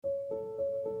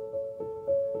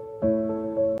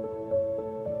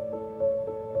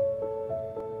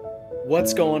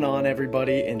What's going on,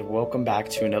 everybody, and welcome back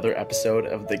to another episode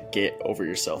of the Get Over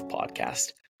Yourself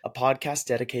podcast, a podcast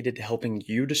dedicated to helping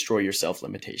you destroy your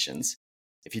self-limitations.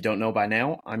 If you don't know by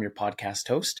now, I'm your podcast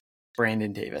host,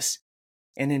 Brandon Davis.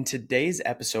 And in today's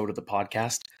episode of the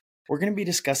podcast, we're going to be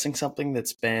discussing something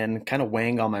that's been kind of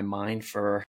weighing on my mind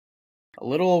for a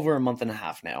little over a month and a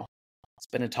half now. It's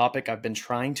been a topic I've been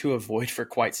trying to avoid for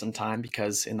quite some time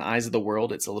because in the eyes of the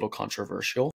world, it's a little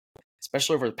controversial.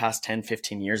 Especially over the past 10,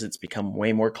 15 years, it's become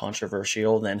way more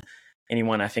controversial than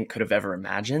anyone I think could have ever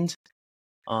imagined.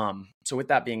 So with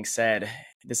that being said,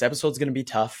 this episode's going to be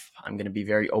tough. I'm going to be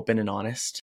very open and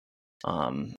honest.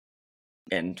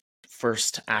 And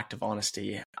first act of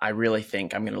honesty, I really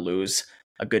think I'm going to lose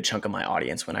a good chunk of my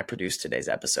audience when I produce today's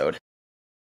episode.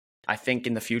 I think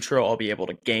in the future, I'll be able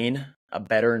to gain a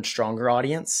better and stronger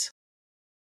audience.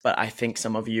 But I think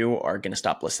some of you are going to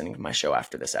stop listening to my show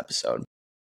after this episode.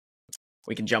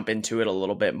 We can jump into it a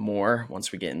little bit more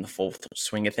once we get in the full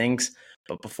swing of things.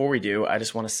 But before we do, I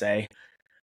just want to say,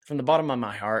 from the bottom of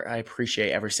my heart, I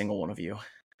appreciate every single one of you.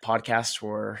 Podcasts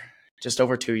for just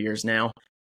over 2 years now, a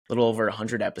little over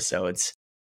 100 episodes.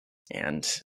 And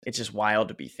it's just wild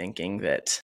to be thinking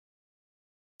that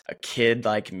a kid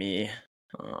like me,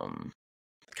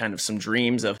 kind of some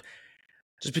dreams of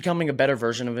just becoming a better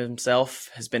version of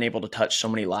himself, has been able to touch so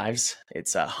many lives.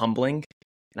 It's humbling.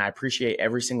 And I appreciate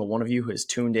every single one of you who has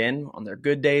tuned in on their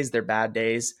good days, their bad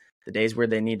days, the days where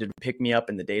they needed to pick me up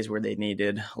and the days where they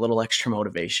needed a little extra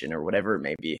motivation or whatever it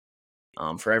may be.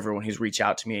 For everyone who's reached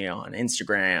out to me on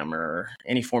Instagram or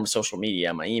any form of social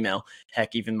media, my email,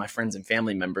 heck, even my friends and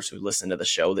family members who listen to the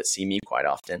show that see me quite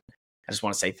often. I just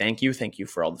want to say thank you. Thank you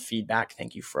for all the feedback.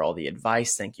 Thank you for all the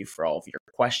advice. Thank you for all of your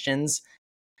questions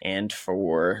and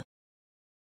for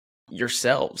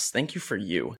yourselves. Thank you for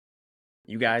you.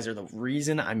 You guys are the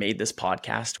reason I made this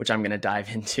podcast, which I'm going to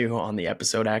dive into on the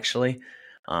episode actually.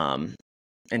 And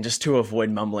just to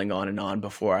avoid mumbling on and on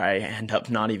before I end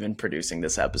up not even producing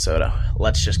this episode,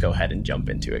 let's just go ahead and jump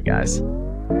into it, guys.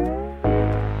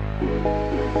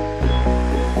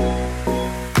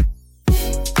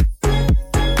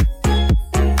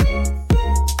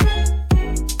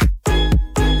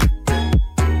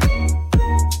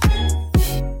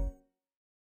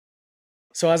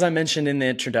 So as I mentioned in the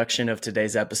introduction of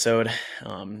today's episode,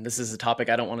 this is a topic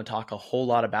I don't want to talk a whole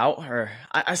lot about, or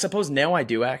I suppose now I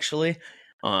do actually.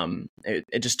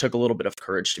 It just took a little bit of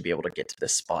courage to be able to get to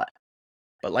this spot.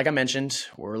 But like I mentioned,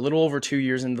 we're a little over 2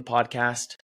 years into the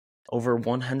podcast, over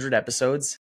 100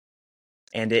 episodes,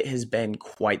 and it has been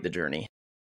quite the journey.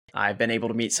 I've been able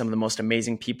to meet some of the most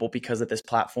amazing people because of this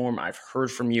platform. I've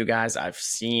heard from you guys. I've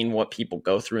seen what people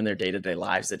go through in their day-to-day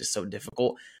lives that is so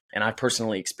difficult, and I've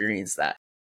personally experienced that.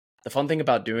 The fun thing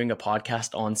about doing a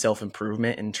podcast on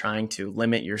self-improvement and trying to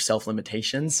limit your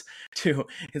self-limitations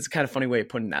it's kind of a funny way of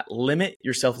putting that. Limit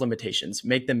your self-limitations,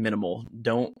 make them minimal.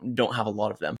 Don't have a lot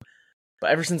of them.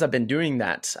 But ever since I've been doing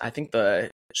that, I think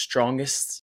the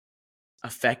strongest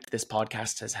effect this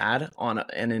podcast has had on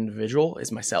an individual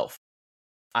is myself.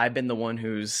 I've been the one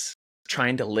who's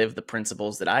trying to live the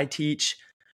principles that I teach,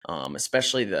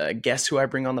 especially the guests who I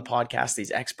bring on the podcast, these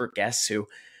expert guests who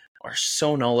are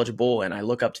so knowledgeable, and I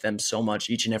look up to them so much,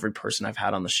 each and every person I've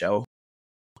had on the show.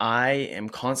 I am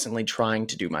constantly trying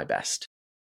to do my best.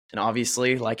 And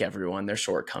obviously, like everyone, there's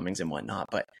shortcomings and whatnot,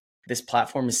 but this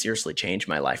platform has seriously changed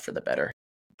my life for the better.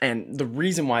 And the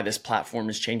reason why this platform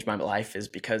has changed my life is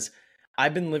because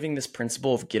I've been living this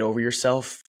principle of get over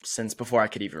yourself since before I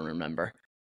could even remember.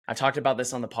 I've talked about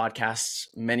this on the podcast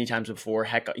many times before,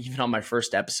 heck, even on my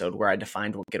first episode where I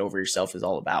defined what get over yourself is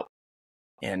all about.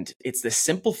 And it's this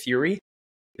simple theory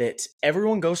that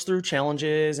everyone goes through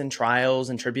challenges and trials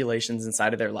and tribulations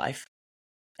inside of their life.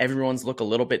 Everyone's look a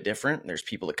little bit different. There's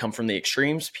people that come from the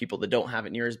extremes, people that don't have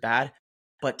it near as bad.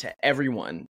 But to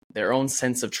everyone, their own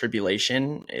sense of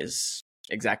tribulation is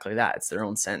exactly that. It's their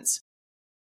own sense.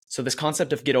 So this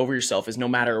concept of get over yourself is no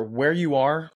matter where you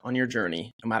are on your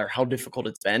journey, no matter how difficult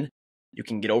it's been, you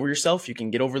can get over yourself, you can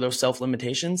get over those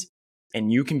self-limitations,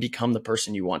 and you can become the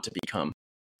person you want to become.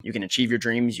 You can achieve your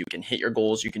dreams, you can hit your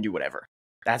goals, you can do whatever.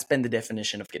 That's been the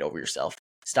definition of get over yourself.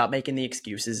 Stop making the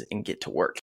excuses and get to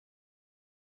work.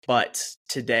 But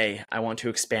today, I want to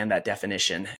expand that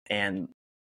definition, and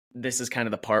this is kind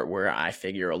of the part where I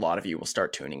figure a lot of you will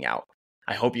start tuning out.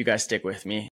 I hope you guys stick with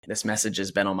me. This message has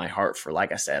been on my heart for,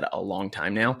 like I said, a long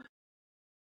time now,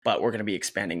 but we're going to be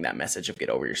expanding that message of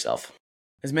get over yourself.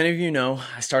 As many of you know,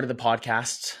 I started the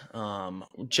podcast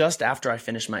just after I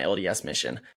finished my LDS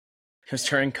mission. It was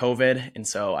during COVID, and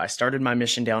so I started my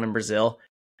mission down in Brazil,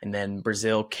 And then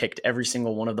Brazil kicked every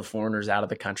single one of the foreigners out of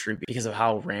the country because of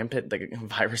how rampant the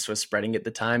virus was spreading at the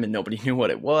time, and nobody knew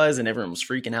what it was, and everyone was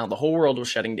freaking out. The whole world was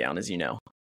shutting down, as you know.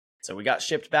 So we got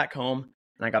shipped back home,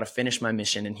 and I got to finish my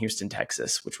mission in Houston,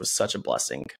 Texas, which was such a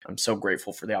blessing. I'm so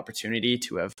grateful for the opportunity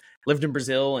to have lived in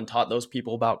Brazil and taught those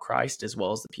people about Christ, as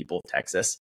well as the people of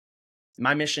Texas.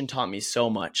 My mission taught me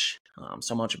so much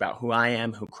about who I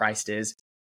am, who Christ is,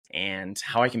 and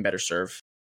how I can better serve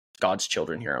God's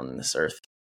children here on this earth.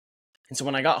 And so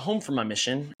when I got home from my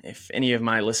mission, if any of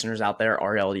my listeners out there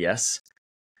are LDS,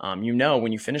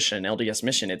 when you finish an LDS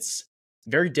mission, it's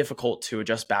very difficult to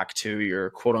adjust back to your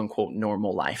quote unquote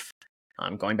normal life.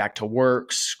 Going back to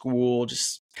work, school,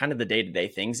 just kind of the day-to-day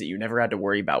things that you never had to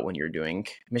worry about when you're doing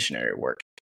missionary work.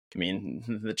 I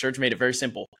mean, the church made it very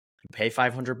simple. You pay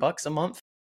 $500 a month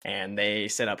and they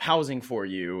set up housing for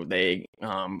you. They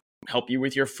help you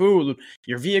with your food,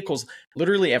 your vehicles,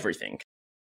 literally everything.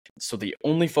 So the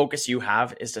only focus you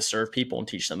have is to serve people and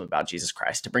teach them about Jesus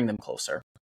Christ, to bring them closer.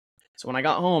 So when I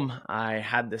got home, I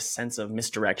had this sense of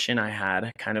misdirection. I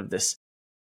had kind of this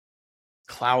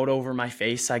cloud over my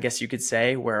face, I guess you could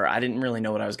say, where I didn't really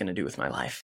know what I was going to do with my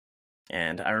life.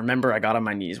 And I remember I got on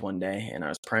my knees one day and I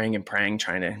was praying and praying,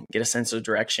 trying to get a sense of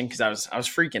direction, because I was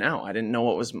freaking out. I didn't know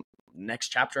what was the next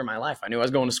chapter of my life. I knew I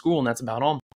was going to school, and that's about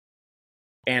all.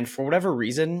 And for whatever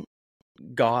reason,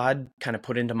 God kind of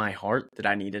put into my heart that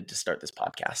I needed to start this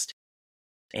podcast.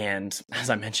 And as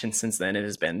I mentioned, since then, it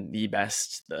has been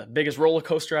the biggest roller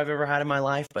coaster I've ever had in my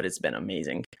life, but it's been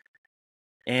amazing.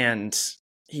 And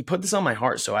he put this on my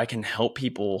heart so I can help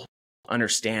people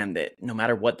understand that no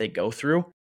matter what they go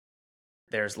through,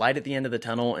 there's light at the end of the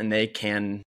tunnel, and they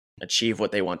can achieve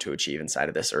what they want to achieve inside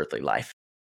of this earthly life.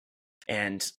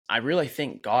 And I really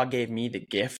think God gave me the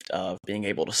gift of being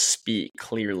able to speak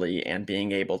clearly and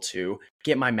being able to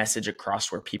get my message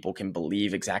across where people can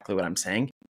believe exactly what I'm saying.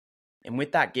 And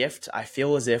with that gift, I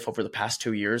feel as if over the past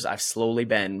 2 years, I've slowly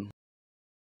been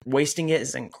wasting it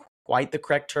isn't quite the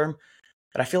correct term,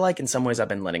 but I feel like in some ways I've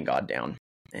been letting God down.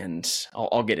 And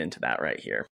I'll get into that right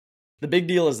here. The big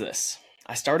deal is this.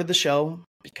 I started the show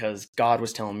because God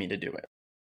was telling me to do it,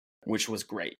 which was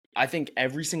great. I think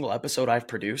every single episode I've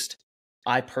produced,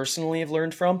 I personally have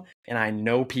learned from, and I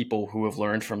know people who have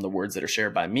learned from the words that are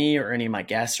shared by me or any of my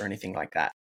guests or anything like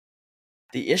that.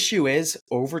 The issue is,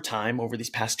 over time, over these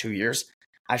past 2 years,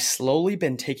 I've slowly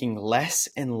been taking less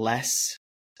and less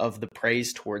of the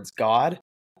praise towards God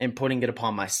and putting it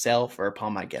upon myself or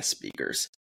upon my guest speakers.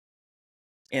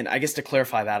 And I guess to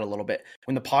clarify that a little bit,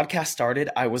 when the podcast started,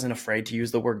 I wasn't afraid to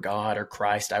use the word God or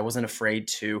Christ. I wasn't afraid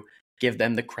to give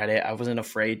them the credit. I wasn't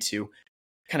afraid to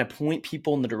kind of point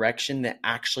people in the direction that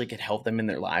actually could help them in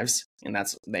their lives. And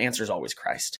that's the answer is always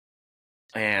Christ.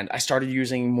 And I started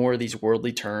using more of these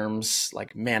worldly terms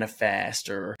like manifest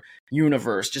or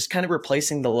universe, just kind of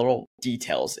replacing the little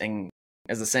details. And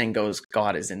as the saying goes,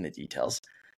 God is in the details.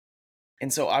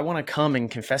 And so I want to come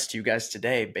and confess to you guys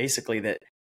today, basically, that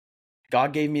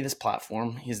God gave me this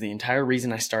platform. He's the entire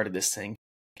reason I started this thing.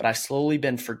 But I've slowly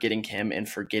been forgetting him and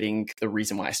forgetting the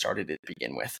reason why I started it to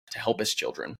begin with, to help his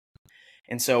children.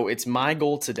 And so it's my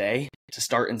goal today to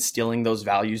start instilling those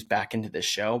values back into this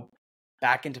show,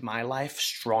 back into my life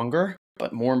stronger,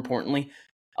 but more importantly,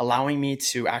 allowing me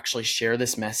to actually share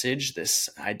this message, this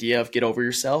idea of get over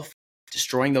yourself,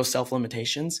 destroying those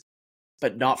self-limitations,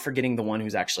 but not forgetting the one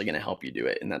who's actually going to help you do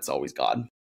it. And that's always God.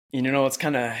 You know, it's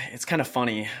kind of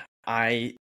funny.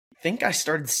 I think I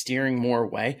started steering more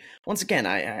away. Once again,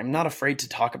 I'm not afraid to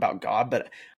talk about God, but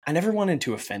I never wanted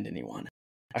to offend anyone.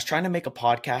 I was trying to make a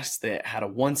podcast that had a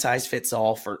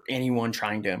one-size-fits-all for anyone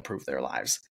trying to improve their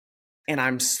lives. And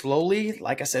I'm slowly,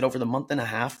 like I said, over the month and a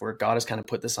half where God has kind of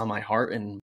put this on my heart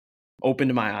and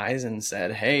opened my eyes and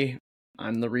said, hey,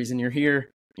 I'm the reason you're here.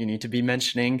 You need to be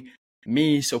mentioning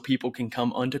me so people can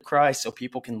come unto Christ, so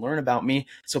people can learn about me,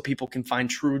 so people can find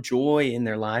true joy in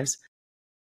their lives.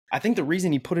 I think the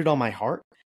reason he put it on my heart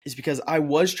is because I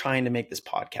was trying to make this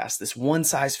podcast, this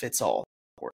one-size-fits-all,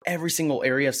 where every single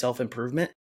area of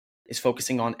self-improvement is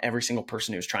focusing on every single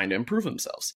person who's trying to improve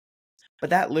themselves. But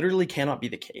that literally cannot be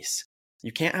the case.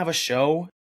 You can't have a show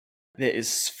that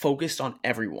is focused on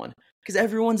everyone because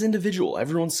everyone's individual.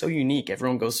 Everyone's so unique.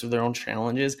 Everyone goes through their own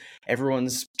challenges.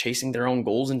 Everyone's chasing their own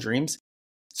goals and dreams.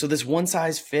 So this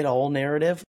one-size-fits-all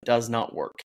narrative does not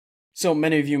work. So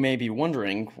many of you may be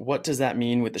wondering, what does that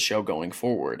mean with the show going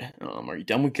forward? Are you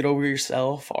done with Get Over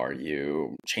Yourself? Are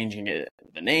you changing it,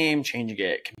 the name, changing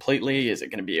it completely? Is it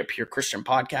going to be a pure Christian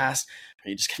podcast? Are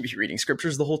you just going to be reading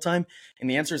scriptures the whole time? And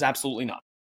the answer is absolutely not.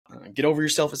 Get Over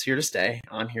Yourself is here to stay.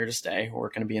 I'm here to stay. We're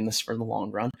going to be in this for the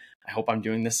long run. I hope I'm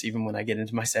doing this even when I get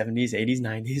into my 70s, 80s,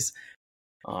 90s.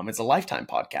 It's a lifetime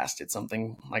podcast. It's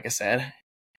something, like I said,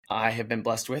 I have been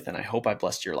blessed with, and I hope I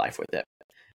blessed your life with it.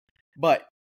 But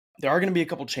there are going to be a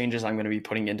couple changes I'm going to be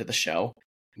putting into the show,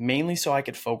 mainly so I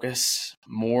could focus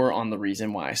more on the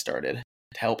reason why I started,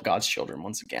 to help God's children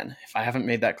once again. If I haven't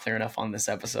made that clear enough on this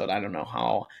episode, I don't know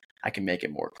how I can make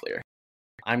it more clear.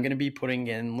 I'm going to be putting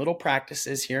in little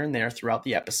practices here and there throughout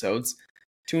the episodes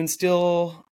to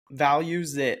instill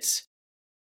values that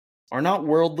are not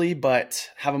worldly, but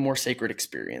have a more sacred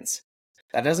experience.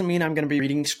 That doesn't mean I'm going to be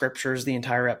reading scriptures the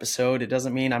entire episode. It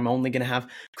doesn't mean I'm only going to have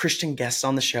Christian guests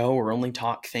on the show or only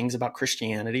talk things about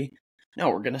Christianity. No,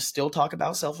 we're going to still talk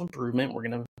about self-improvement. We're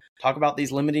going to talk about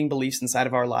these limiting beliefs inside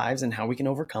of our lives and how we can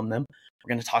overcome them.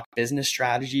 We're going to talk business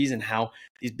strategies and how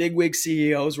these bigwig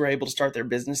CEOs were able to start their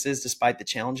businesses despite the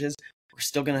challenges. We're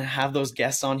still going to have those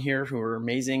guests on here who are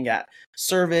amazing at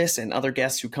service, and other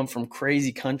guests who come from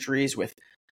crazy countries with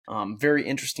very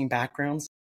interesting backgrounds.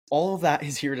 All of that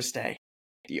is here to stay.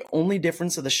 The only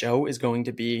difference of the show is going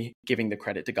to be giving the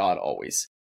credit to God always.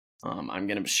 I'm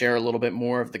going to share a little bit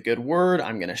more of the good word.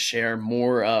 I'm going to share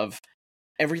more of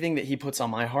everything that he puts on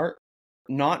my heart,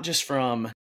 not just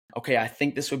from, okay, I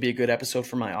think this would be a good episode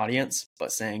for my audience,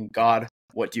 but saying, God,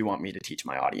 what do you want me to teach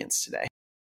my audience today?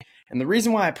 And the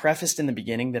reason why I prefaced in the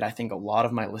beginning that I think a lot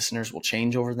of my listeners will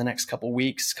change over the next couple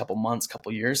weeks, couple months,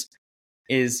 couple years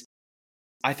is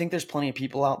I think there's plenty of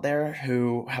people out there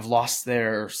who have lost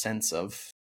their sense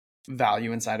of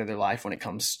value inside of their life when it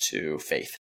comes to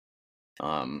faith.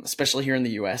 Especially here in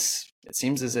the US, it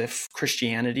seems as if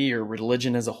Christianity or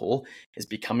religion as a whole is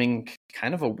becoming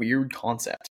kind of a weird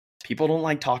concept. People don't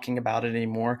like talking about it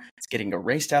anymore. It's getting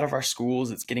erased out of our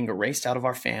schools. It's getting erased out of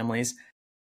our families.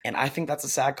 And I think that's a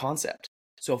sad concept.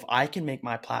 So if I can make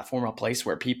my platform a place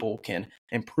where people can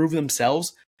improve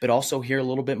themselves, but also hear a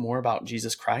little bit more about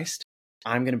Jesus Christ,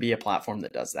 I'm going to be a platform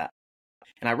that does that.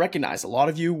 And I recognize a lot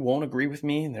of you won't agree with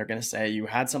me. They're going to say you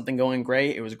had something going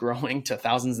great. It was growing to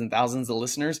thousands and thousands of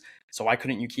listeners. So why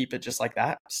couldn't you keep it just like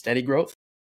that? Steady growth.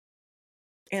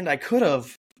 And I could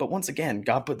have, but once again,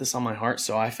 God put this on my heart.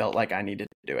 So I felt like I needed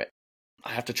to do it.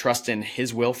 I have to trust in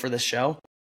his will for this show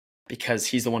because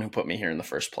he's the one who put me here in the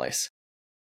first place.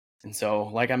 And so,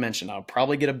 like I mentioned, I'll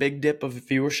probably get a big dip of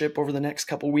viewership over the next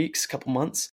couple weeks, couple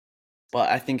months. But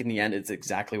I think in the end, it's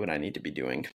exactly what I need to be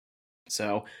doing.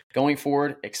 So going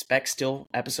forward, expect still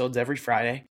episodes every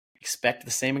Friday. Expect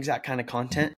the same exact kind of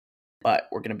content, but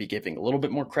we're going to be giving a little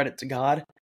bit more credit to God,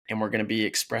 and we're going to be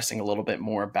expressing a little bit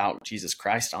more about Jesus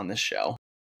Christ on this show.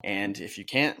 And if you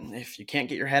can't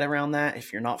get your head around that,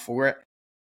 if you're not for it,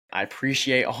 I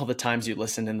appreciate all the times you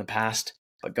listened in the past,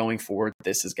 but going forward,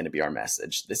 this is going to be our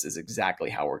message. This is exactly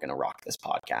how we're going to rock this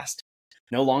podcast.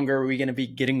 No longer are we going to be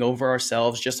getting over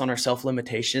ourselves just on our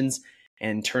self-limitations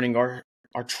and turning our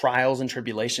trials and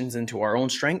tribulations into our own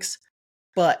strengths,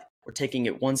 but we're taking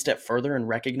it one step further and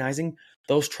recognizing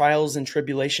those trials and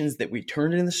tribulations that we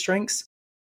turned into strengths,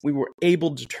 we were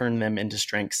able to turn them into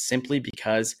strengths simply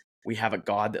because we have a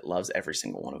God that loves every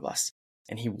single one of us.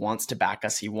 And he wants to back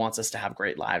us. He wants us to have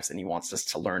great lives, and he wants us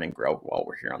to learn and grow while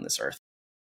we're here on this earth.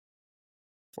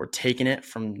 We're taking it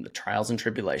from the trials and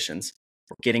tribulations.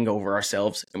 We're getting over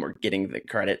ourselves, and we're getting the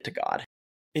credit to God.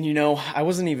 And you know, I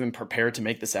wasn't even prepared to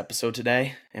make this episode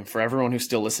today. And for everyone who's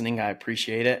still listening, I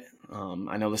appreciate it.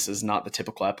 I know this is not the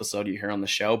typical episode you hear on the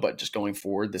show, but just going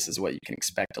forward, this is what you can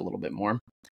expect a little bit more.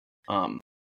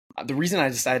 The reason I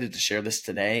decided to share this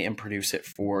today and produce it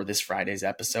for this Friday's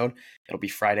episode, it'll be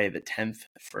Friday the 10th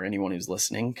for anyone who's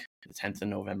listening, the 10th of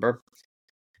November.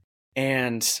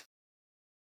 And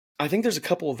I think there's a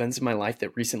couple events in my life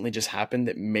that recently just happened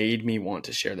that made me want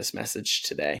to share this message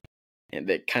today, and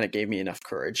that kind of gave me enough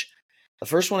courage. The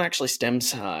first one actually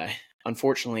stems,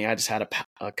 unfortunately, I just had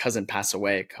a cousin pass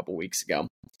away a couple weeks ago.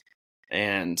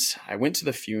 And I went to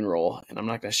the funeral, and I'm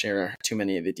not going to share too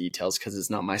many of the details because it's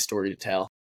not my story to tell.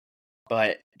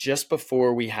 But just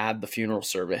before we had the funeral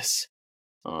service,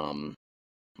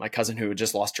 my cousin who had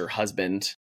just lost her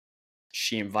husband,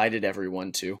 she invited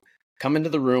everyone to come into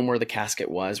the room where the casket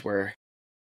was, where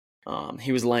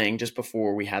he was laying just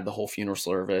before we had the whole funeral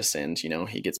service, and, you know,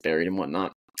 he gets buried and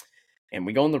whatnot. And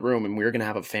we go in the room, and we were going to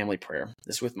have a family prayer.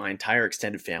 This with my entire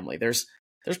extended family. There's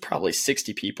probably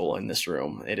 60 people in this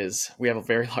room. We have a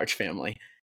very large family.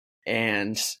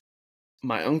 And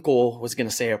my uncle was going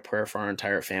to say a prayer for our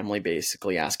entire family,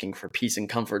 basically asking for peace and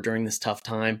comfort during this tough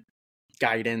time,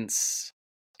 guidance.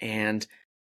 And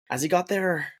as he got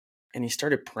there and he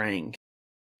started praying,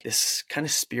 this kind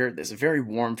of spirit, this very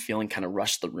warm feeling kind of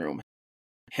rushed the room.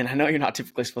 And I know you're not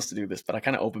typically supposed to do this, but I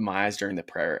kind of opened my eyes during the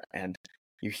prayer, and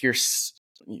you hear,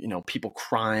 you know, people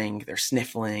crying, they're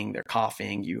sniffling, they're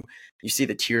coughing. You see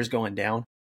the tears going down.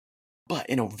 But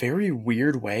in a very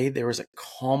weird way, there was a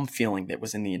calm feeling that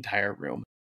was in the entire room.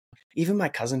 Even my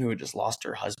cousin who had just lost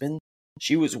her husband,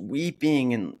 she was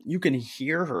weeping and you can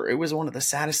hear her. It was one of the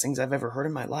saddest things I've ever heard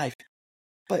in my life.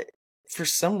 But for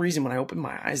some reason, when I opened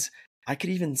my eyes, I could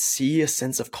even see a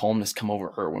sense of calmness come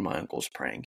over her when my uncle was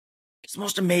praying. It's the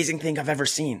most amazing thing I've ever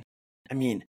seen. I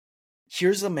mean,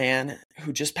 here's a man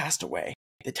who just passed away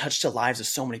that touched the lives of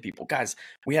so many people. Guys,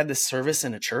 we had this service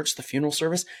in a church, the funeral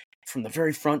service, from the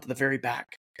very front to the very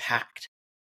back, packed.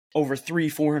 Over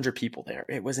 400 people there.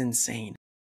 It was insane.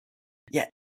 Yet,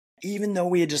 even though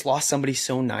we had just lost somebody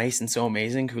so nice and so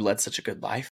amazing who led such a good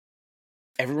life,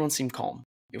 everyone seemed calm.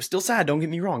 It was still sad, don't get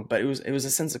me wrong, but it was a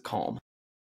sense of calm.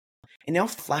 And now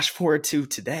flash forward to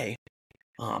today.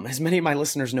 As many of my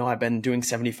listeners know, I've been doing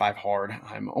 75 hard.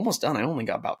 I'm almost done. I only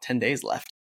got about 10 days left.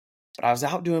 But I was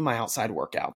out doing my outside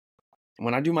workout. And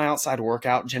when I do my outside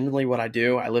workout, generally what I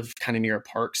do, I live kind of near a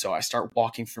park, so I start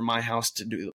walking from my house to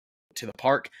the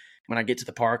park. When I get to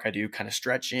the park, I do kind of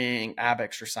stretching, ab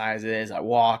exercises. I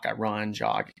walk, I run,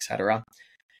 jog, etc.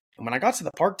 And when I got to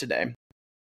the park today,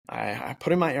 I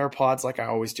put in my AirPods like I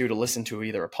always do to listen to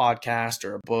either a podcast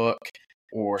or a book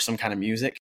or some kind of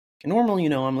music. And normally,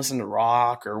 I'm listening to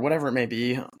rock or whatever it may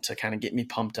be to kind of get me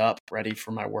pumped up, ready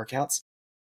for my workouts.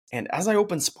 And as I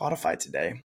opened Spotify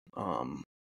today,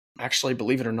 actually,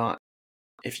 believe it or not,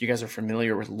 if you guys are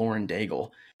familiar with Lauren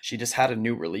Daigle, she just had a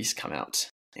new release come out.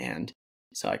 And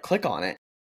so I click on it,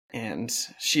 and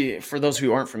for those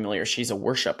who aren't familiar, she's a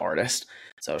worship artist.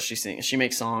 So she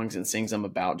makes songs and sings them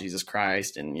about Jesus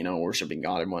Christ and, worshiping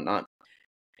God and whatnot.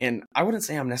 And I wouldn't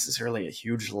say I'm necessarily a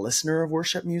huge listener of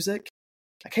worship music.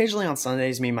 Occasionally on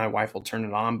Sundays, me and my wife will turn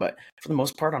it on, but for the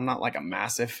most part, I'm not like a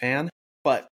massive fan.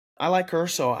 But I like her,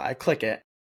 so I click it.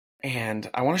 And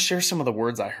I want to share some of the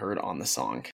words I heard on the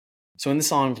song. So in the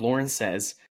song, Lauren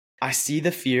says, "I see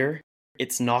the fear.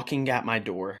 It's knocking at my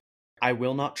door. I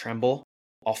will not tremble.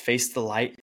 I'll face the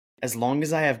light. As long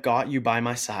as I have got you by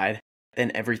my side,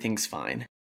 then everything's fine."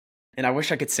 And I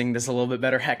wish I could sing this a little bit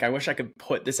better. Heck, I wish I could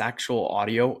put this actual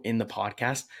audio in the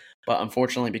podcast. But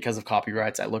unfortunately, because of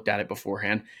copyrights, I looked at it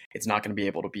beforehand. It's not going to be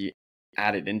able to be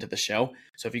added into the show.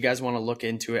 So if you guys want to look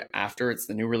into it after, it's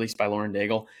the new release by Lauren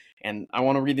Daigle. And I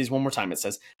want to read these one more time. It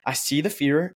says, "I see the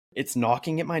fear. It's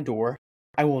knocking at my door.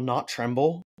 I will not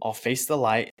tremble. I'll face the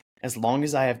light. As long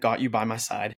as I have got you by my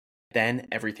side, then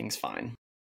everything's fine."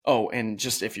 Oh, and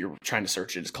just if you're trying to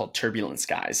search it, it's called Turbulent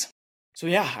Skies. So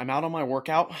yeah, I'm out on my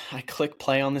workout. I click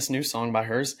play on this new song by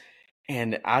hers.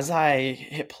 And as I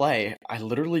hit play, I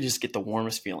literally just get the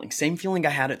warmest feeling. Same feeling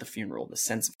I had at the funeral, the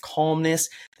sense of calmness,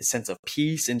 the sense of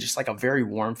peace, and just like a very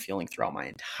warm feeling throughout my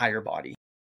entire body.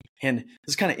 And this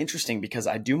is kind of interesting because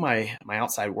I do my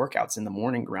outside workouts in the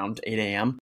morning around 8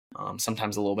 a.m.,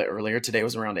 sometimes a little bit earlier. Today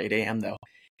was around 8 a.m. though.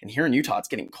 And here in Utah, it's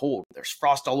getting cold. There's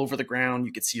frost all over the ground.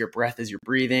 You can see your breath as you're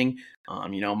breathing.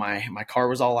 My car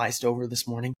was all iced over this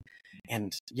morning.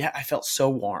 And yeah, I felt so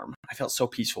warm. I felt so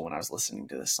peaceful when I was listening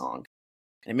to this song.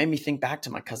 And it made me think back to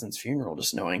my cousin's funeral,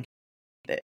 just knowing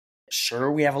that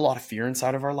sure, we have a lot of fear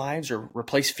inside of our lives, or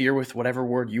replace fear with whatever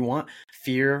word you want.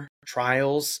 Fear,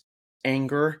 trials,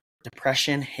 anger,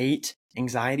 depression, hate,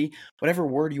 anxiety, whatever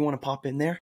word you want to pop in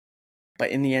there. But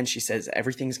in the end, she says,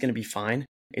 everything's going to be fine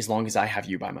as long as I have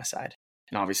you by my side.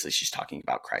 And obviously, she's talking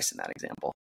about Christ in that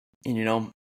example. And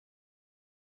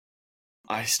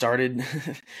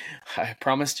I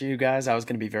promised you guys I was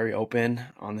going to be very open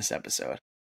on this episode.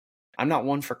 I'm not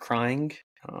one for crying.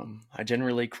 I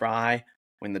generally cry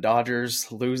when the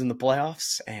Dodgers lose in the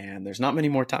playoffs, and there's not many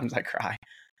more times I cry.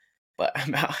 But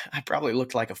I probably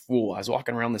looked like a fool. I was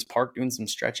walking around this park doing some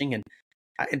stretching, and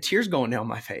I had tears going down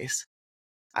my face.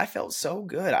 I felt so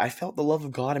good. I felt the love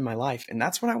of God in my life, and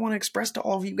that's what I want to express to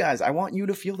all of you guys. I want you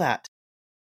to feel that.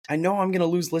 I know I'm going to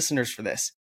lose listeners for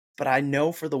this, but I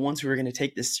know for the ones who are going to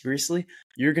take this seriously,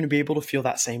 you're going to be able to feel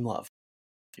that same love.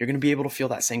 You're going to be able to feel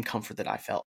that same comfort that I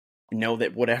felt. Know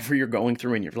that whatever you're going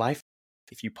through in your life,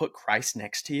 if you put Christ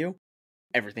next to you,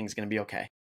 everything's going to be okay.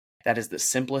 That is the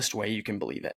simplest way you can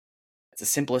believe it. It's the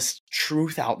simplest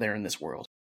truth out there in this world.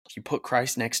 If you put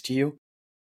Christ next to you,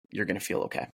 you're going to feel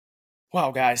okay.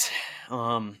 Wow, guys.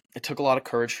 It took a lot of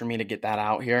courage for me to get that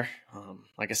out here.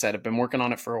 Like I said, I've been working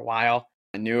on it for a while.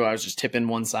 I knew I was just tipping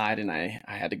one side, and I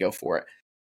had to go for it.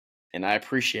 And I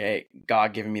appreciate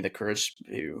God giving me the courage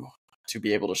to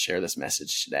be able to share this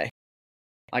message today.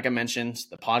 Like I mentioned,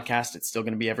 the podcast, it's still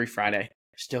going to be every Friday.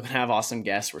 We're still going to have awesome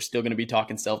guests. We're still going to be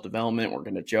talking self-development. We're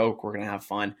going to joke. We're going to have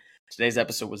fun. Today's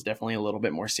episode was definitely a little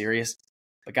bit more serious.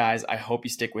 But guys, I hope you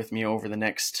stick with me over the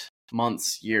next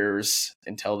months, years,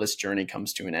 until this journey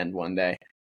comes to an end one day.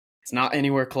 It's not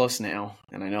anywhere close now.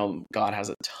 And I know God has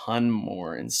a ton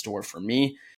more in store for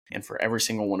me and for every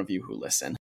single one of you who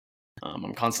listen.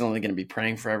 I'm constantly going to be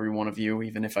praying for every one of you.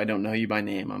 Even if I don't know you by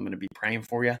name, I'm going to be praying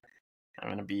for you. I'm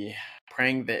going to be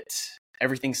praying that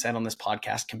everything said on this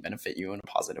podcast can benefit you in a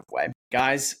positive way.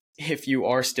 Guys, if you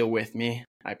are still with me,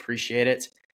 I appreciate it.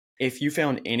 If you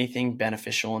found anything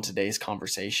beneficial in today's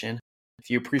conversation, if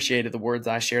you appreciated the words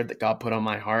I shared that God put on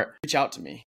my heart, reach out to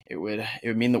me. It would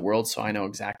mean the world, so I know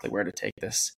exactly where to take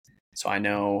this. So I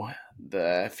know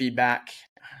the feedback,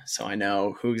 so I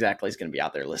know who exactly is going to be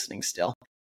out there listening still.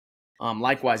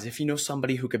 Likewise, if you know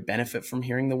somebody who could benefit from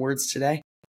hearing the words today,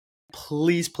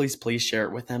 please share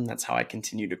it with them. That's how I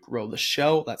continue to grow the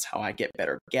show. That's how I get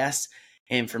better guests.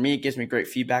 And for me, it gives me great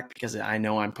feedback because I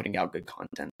know I'm putting out good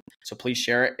content. So please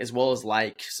share it, as well as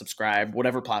like, subscribe,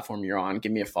 whatever platform you're on.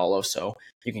 Give me a follow so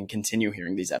you can continue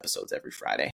hearing these episodes every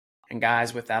Friday. And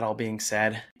guys, with that all being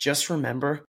said, just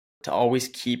remember to always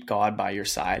keep God by your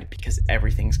side because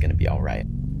everything's going to be all right.